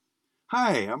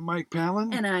Hi, I'm Mike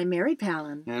Palin. And I'm Mary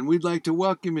Palin. And we'd like to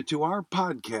welcome you to our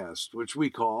podcast, which we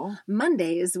call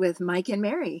Mondays with Mike and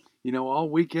Mary. You know, all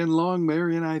weekend long,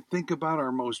 Mary and I think about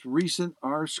our most recent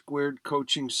R-Squared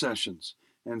coaching sessions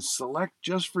and select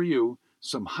just for you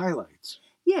some highlights.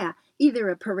 Yeah, either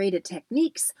a parade of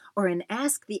techniques or an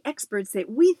ask the experts that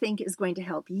we think is going to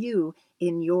help you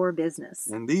in your business.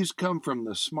 And these come from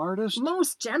the smartest,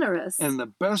 most generous, and the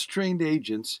best trained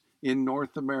agents in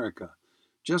North America.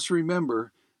 Just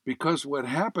remember, because what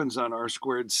happens on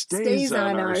R-Squared stays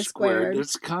on R-Squared.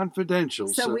 It's confidential.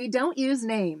 So we don't use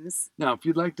names. Now, if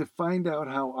you'd like to find out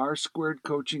how R-Squared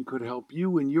coaching could help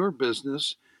you in your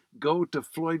business, go to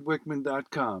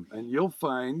floydwickman.com and you'll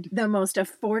find the most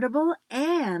affordable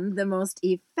and the most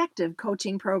effective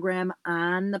coaching program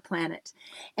on the planet.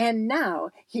 And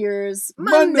now, here's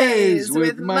Mondays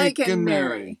with Mike and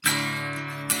Mary.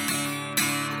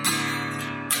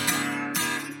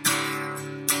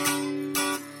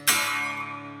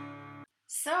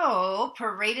 So,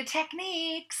 parade of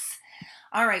techniques.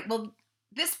 All right, well,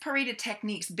 this parade of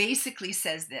techniques basically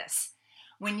says this.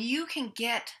 When you can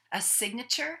get a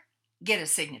signature, get a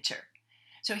signature.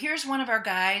 So here's one of our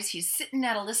guys. He's sitting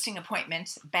at a listing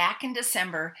appointment back in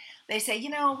December. They say, we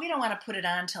don't want to put it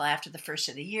on until after the first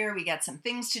of the year. We got some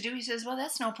things to do. He says, well,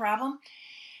 that's no problem.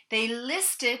 They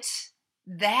list it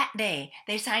that day.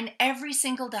 They sign every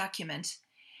single document.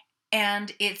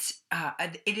 And it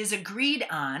is agreed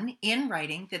on in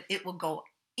writing that it will go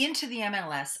into the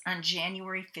MLS on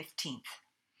January 15th.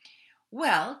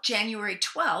 Well, January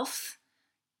 12th,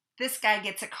 this guy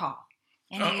gets a call.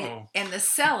 And the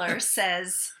seller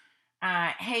says,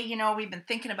 hey, we've been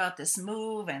thinking about this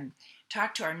move and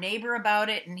talked to our neighbor about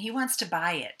it, and he wants to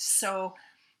buy it. So,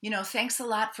 thanks a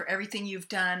lot for everything you've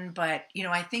done, but,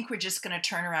 I think we're just going to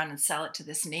turn around and sell it to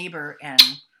this neighbor and...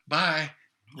 Bye.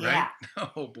 Yeah. Right?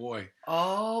 Oh, boy.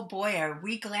 Oh, boy, are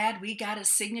we glad we got a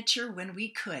signature when we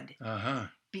could. Uh-huh.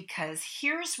 Because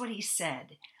here's what he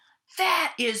said.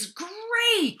 That is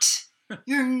great.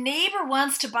 Your neighbor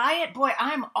wants to buy it. Boy,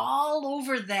 I'm all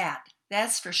over that.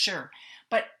 That's for sure.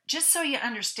 But just so you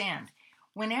understand,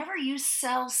 whenever you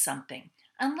sell something,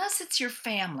 unless it's your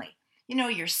family,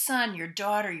 your son, your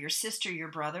daughter, your sister, your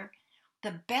brother,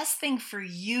 the best thing for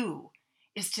you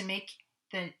is to make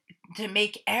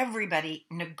everybody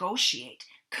negotiate,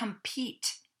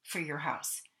 compete for your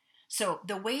house. So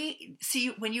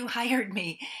when you hired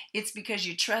me, it's because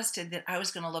you trusted that I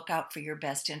was going to look out for your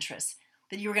best interests,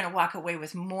 that you were going to walk away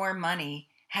with more money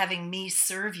having me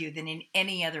serve you than in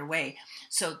any other way.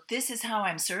 So this is how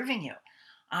I'm serving you.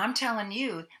 I'm telling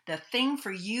you, the thing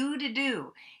for you to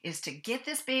do is to get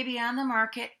this baby on the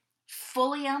market,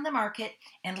 fully on the market,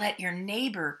 and let your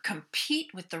neighbor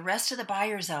compete with the rest of the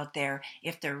buyers out there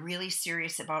if they're really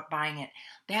serious about buying it.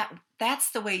 That's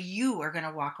the way you are going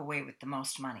to walk away with the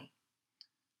most money.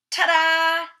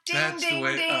 Ta-da! Ding, That's ding, the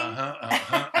way. ding.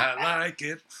 I like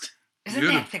it. Isn't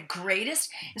Beautiful. that the greatest?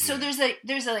 So there's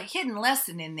a hidden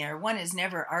lesson in there. One is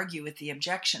never argue with the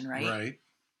objection, right? Right.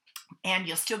 And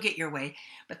you'll still get your way.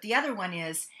 But the other one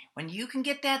is when you can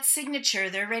get that signature,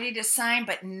 they're ready to sign,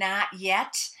 but not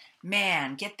yet.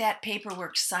 Man, get that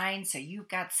paperwork signed so you've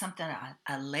got something,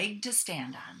 a leg to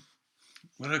stand on.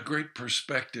 What a great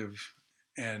perspective,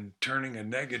 and turning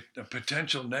a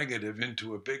potential negative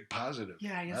into a big positive.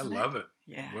 Yeah, I love it.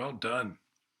 Yeah. Well done.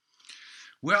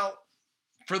 Well,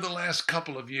 for the last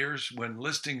couple of years, when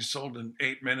listings sold in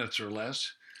 8 minutes or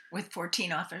less, with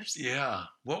 14 offers. Yeah.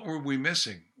 What were we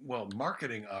missing? Well,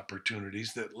 marketing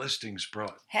opportunities that listings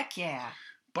brought. Heck yeah.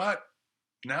 But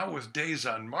now with days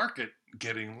on market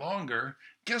getting longer,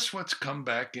 guess what's come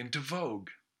back into vogue?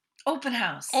 Open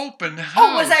house. Open house.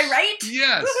 Oh, was I right?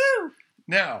 Yes. Woohoo!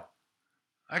 Now,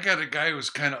 I got a guy who's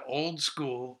kind of old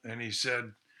school, and he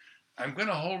said, I'm going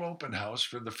to hold open house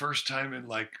for the first time in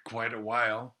quite a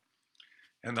while.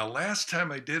 And the last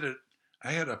time I did it,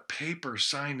 I had a paper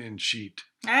sign-in sheet.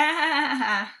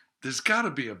 There's got to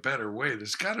be a better way.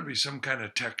 There's got to be some kind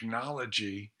of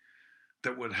technology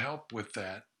that would help with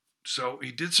that. So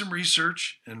he did some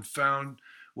research and found,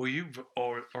 well, you've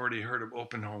already heard of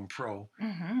Open Home Pro.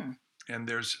 Mm-hmm. And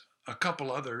there's a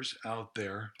couple others out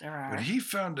there. There are. But he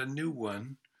found a new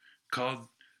one called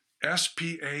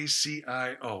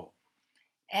SPACIO.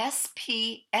 S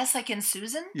like in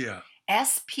Susan? Yeah.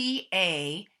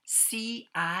 SPACIO?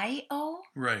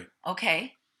 Right.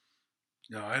 Okay.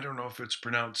 Now, I don't know if it's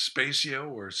pronounced Spacio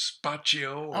or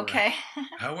Spaccio or okay.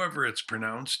 however it's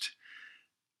pronounced.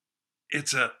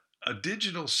 It's a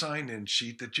digital sign-in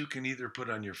sheet that you can either put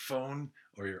on your phone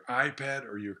or your iPad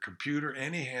or your computer,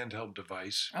 any handheld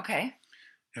device. Okay.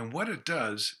 And what it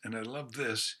does, and I love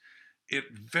this, it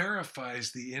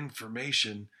verifies the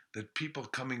information that people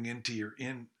coming into your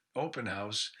open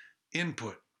house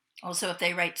input. Also, if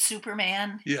they write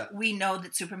Superman, Yeah. we know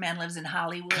that Superman lives in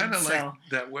Hollywood. Kind of like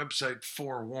that website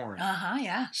Forewarn.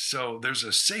 Yeah. So there's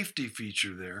a safety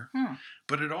feature there,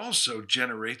 but it also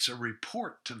generates a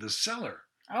report to the seller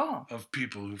of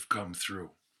people who've come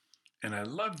through. And I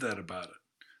love that about it.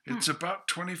 It's about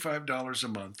 $25 a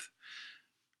month.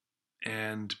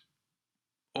 And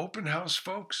open house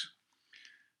folks,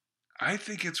 I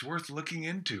think it's worth looking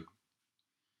into.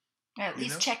 At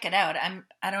least check it out.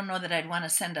 I don't know that I'd want to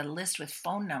send a list with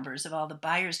phone numbers of all the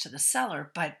buyers to the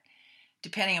seller, but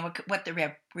depending on what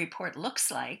the report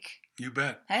looks like, you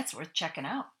bet, that's worth checking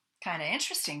out. Kind of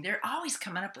interesting. They're always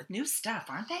coming up with new stuff,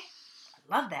 aren't they? I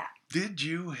love that. Did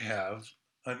you have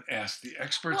an Ask the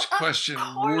Experts question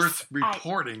worth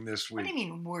reporting this week? What do you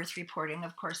mean worth reporting?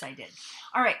 Of course I did.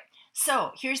 All right.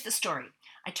 So here's the story.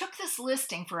 I took this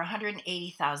listing for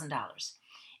 $180,000,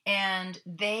 and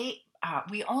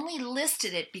we only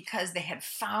listed it because they had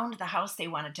found the house they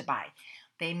wanted to buy.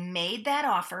 They made that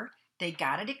offer. They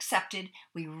got it accepted.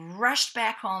 We rushed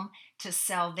back home to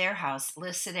sell their house,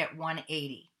 listed at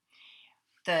 $180,000.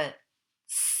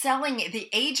 The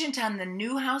agent on the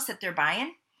new house that they're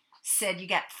buying said you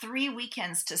got 3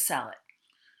 weekends to sell it,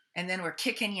 and then we're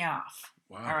kicking you off.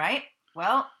 Wow. All right.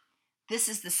 Well, this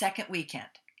is the second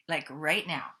weekend, like right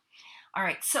now. All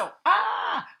right. So,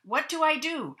 what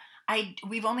do?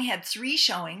 We've only had 3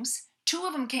 showings. 2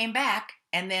 of them came back,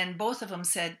 and then both of them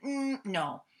said,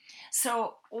 no.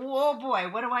 So, oh boy,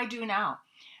 what do I do now?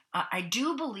 I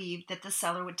do believe that the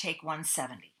seller would take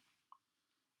 $170,000.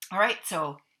 All right.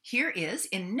 So here is,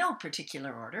 in no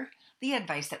particular order, the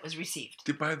advice that was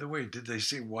received. By the way, did they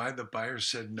say why the buyer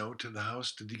said no to the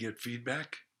house? Did you get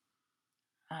feedback?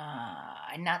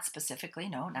 Not specifically,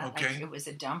 no. Not okay. Like it was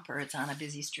a dump or it's on a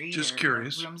busy street. Just or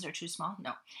curious. Rooms are too small.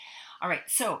 No. All right.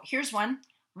 So here's one.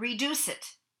 Reduce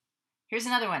it. Here's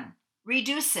another one.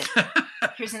 Reduce it.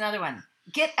 Here's another one.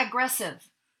 Get aggressive.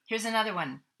 Here's another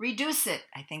one. Reduce it.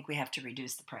 I think we have to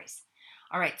reduce the price.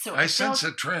 All right. So I sense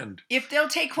a trend. If they'll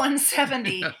take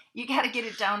 $170,000, you got to get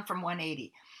it down from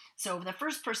 $180,000. So the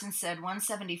first person said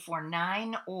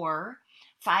 $174,900 or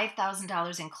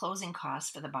 $5,000 in closing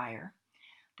costs for the buyer.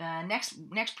 The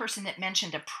next person that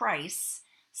mentioned a price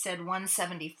said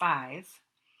 $175,000.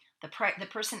 The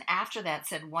person after that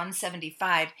said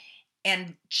 $175,000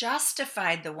 and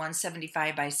justified the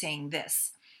 $175,000 by saying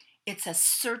this: it's a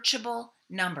searchable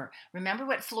number. Remember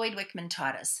what Floyd Wickman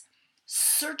taught us: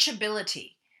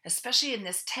 searchability, especially in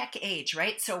this tech age,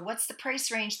 right? So what's the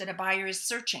price range that a buyer is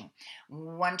searching?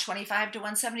 125 to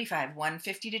 175,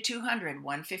 150 to 200,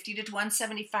 150 to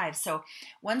 175. So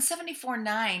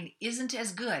 174.9 isn't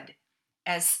as good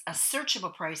as a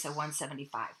searchable price of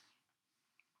 175.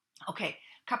 Okay,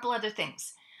 a couple other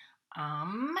things.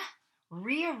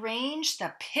 Rearrange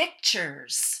the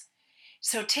pictures.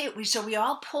 So we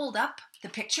all pulled up the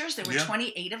pictures. There were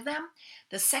 28 of them.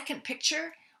 The second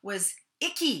picture was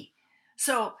icky.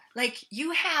 So, like,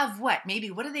 you have what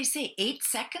do they say, 8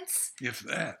 seconds? If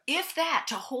that,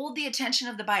 to hold the attention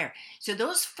of the buyer. So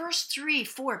those first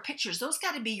 3-4 pictures, those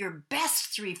got to be your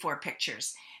best 3-4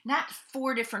 pictures. Not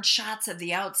 4 different shots of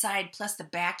the outside plus the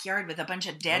backyard with a bunch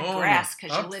of dead grass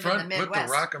because you live in the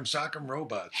Midwest. Put the Rock'em Sock'em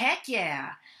robots. Heck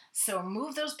yeah. So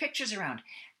move those pictures around.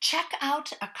 Check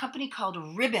out a company called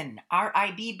Ribbon,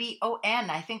 Ribbon.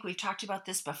 I think we've talked about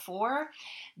this before.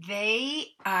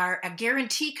 They are a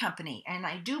guarantee company, and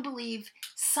I do believe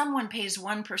someone pays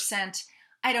 1%.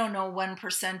 I don't know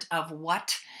 1% of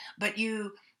what, but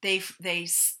they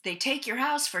take your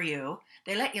house for you.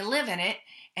 They let you live in it,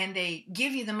 and they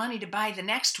give you the money to buy the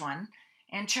next one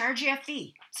and charge you a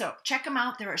fee. So check them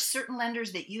out. There are certain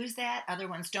lenders that use that. Other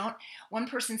ones don't. One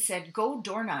person said, go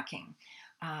door knocking.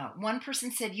 One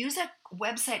person said, use a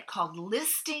website called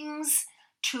Listings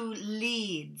to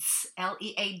Leads,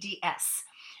 Leads.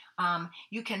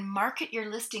 You can market your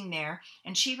listing there,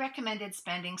 and she recommended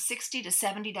spending $60 to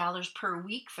 $70 per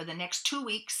week for the next 2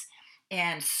 weeks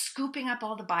and scooping up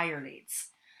all the buyer leads.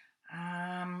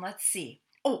 Let's see.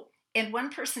 Oh, and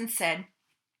one person said,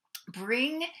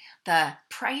 bring the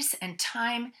price and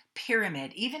time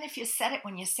pyramid. Even if you set it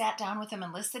when you sat down with them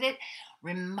and listed it,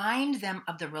 remind them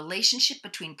of the relationship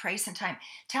between price and time.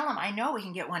 Tell them, I know we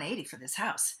can get $180,000 for this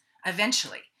house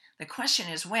eventually. The question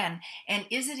is when, and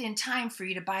is it in time for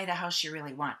you to buy the house you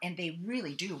really want? And they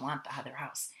really do want the other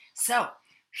house. So,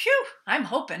 I'm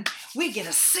hoping we get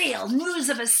a sale, news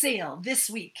of a sale this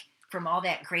week from all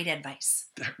that great advice.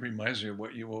 That reminds me of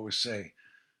what you always say.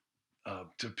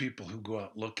 To people who go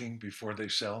out looking before they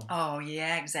sell. Oh,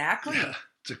 yeah, exactly. Yeah.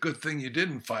 It's a good thing you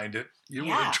didn't find it. You would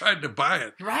Yeah. have tried to buy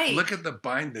it. Right. Look at the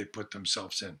bind they put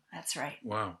themselves in. That's right.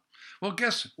 Wow. Well,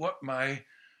 guess what my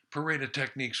Parade of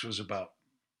Techniques was about?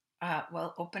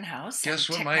 Well, open house. Guess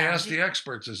and what my Ask technology. the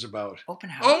Experts is about? Open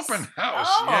house. Open house.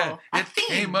 Oh, Yeah, a it theme.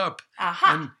 came up.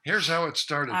 Aha. And here's how it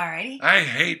started. Alrighty. I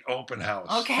hate open house.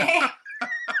 Okay.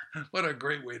 What a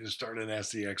great way to start an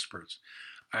Ask the Experts.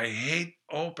 I hate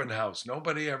open house.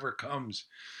 Nobody ever comes.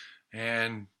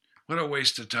 And what a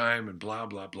waste of time and blah,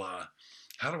 blah, blah.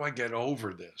 How do I get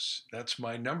over this? That's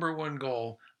my number one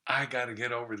goal. I got to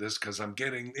get over this because I'm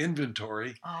getting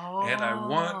inventory Oh. and I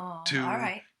want to All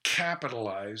right.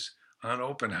 capitalize on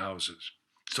open houses.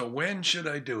 So when should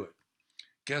I do it?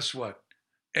 Guess what?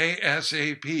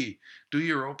 ASAP. Do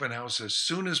your open house as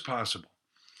soon as possible.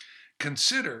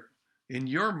 Consider in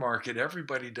your market,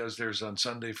 everybody does theirs on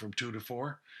Sunday from 2 to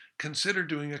 4. Consider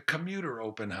doing a commuter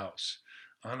open house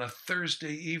on a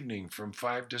Thursday evening from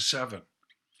 5 to 7.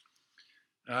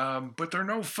 But they're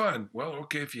no fun. Well,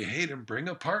 okay, if you hate them, bring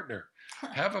a partner.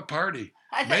 Have a party.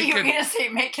 I thought Make you were it- going to say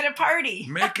make it a party.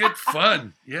 Make it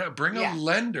fun. Yeah, bring Yeah. a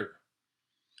lender.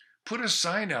 Put a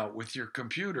sign out with your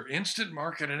computer, instant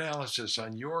market analysis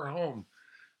on your home,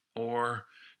 or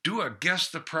do a guess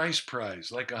the price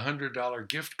prize, like a $100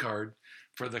 gift card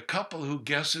for the couple who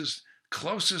guesses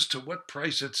closest to what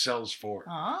price it sells for.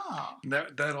 Oh.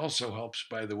 That also helps,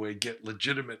 by the way, get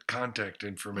legitimate contact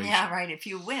information. Yeah, right. If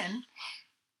you win.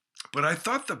 But I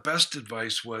thought the best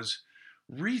advice was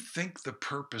rethink the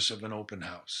purpose of an open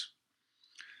house.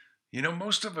 You know,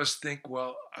 most of us think,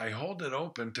 well, I hold it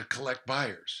open to collect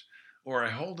buyers, or I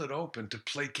hold it open to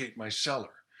placate my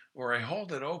seller, or I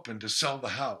hold it open to sell the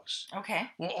house. Okay.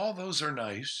 Well, all those are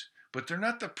nice, but they're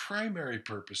not the primary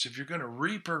purpose. If you're going to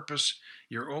repurpose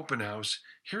your open house,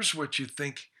 here's what you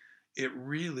think it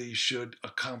really should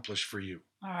accomplish for you.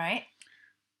 All right.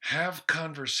 Have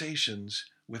conversations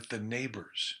with the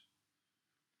neighbors.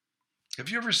 Have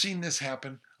you ever seen this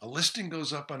happen? A listing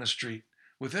goes up on a street.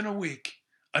 Within a week,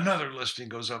 another listing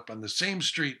goes up on the same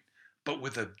street, but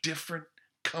with a different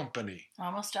company.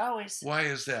 Almost always. Why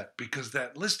is that? Because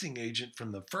that listing agent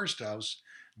from the first house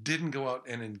didn't go out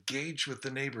and engage with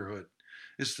the neighborhood.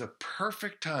 It's the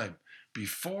perfect time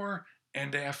before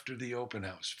and after the open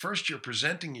house. First, you're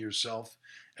presenting yourself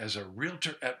as a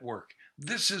realtor at work.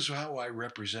 This is how I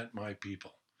represent my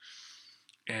people.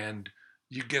 And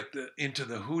you get into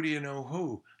the who do you know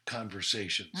who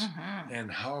conversations. Mm-hmm.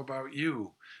 And how about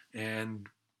you? And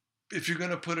if you're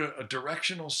going to put a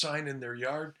directional sign in their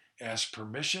yard, ask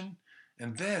permission,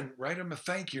 and then write them a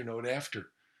thank you note after.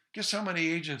 Guess how many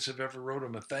agents have ever wrote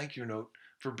them a thank you note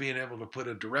for being able to put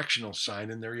a directional sign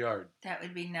in their yard? That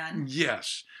would be none.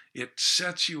 Yes, it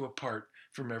sets you apart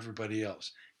from everybody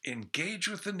else. Engage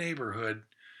with the neighborhood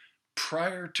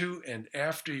prior to and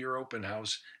after your open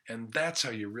house, and that's how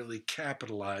you really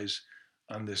capitalize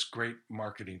on this great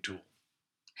marketing tool.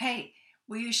 Hey,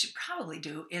 what you should probably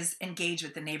do is engage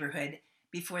with the neighborhood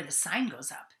before the sign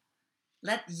goes up.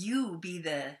 Let you be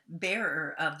the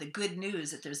bearer of the good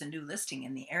news that there's a new listing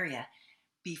in the area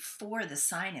before the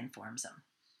sign informs them.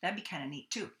 That'd be kind of neat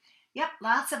too. Yep,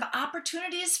 lots of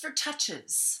opportunities for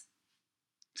touches.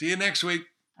 See you next week.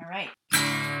 All right.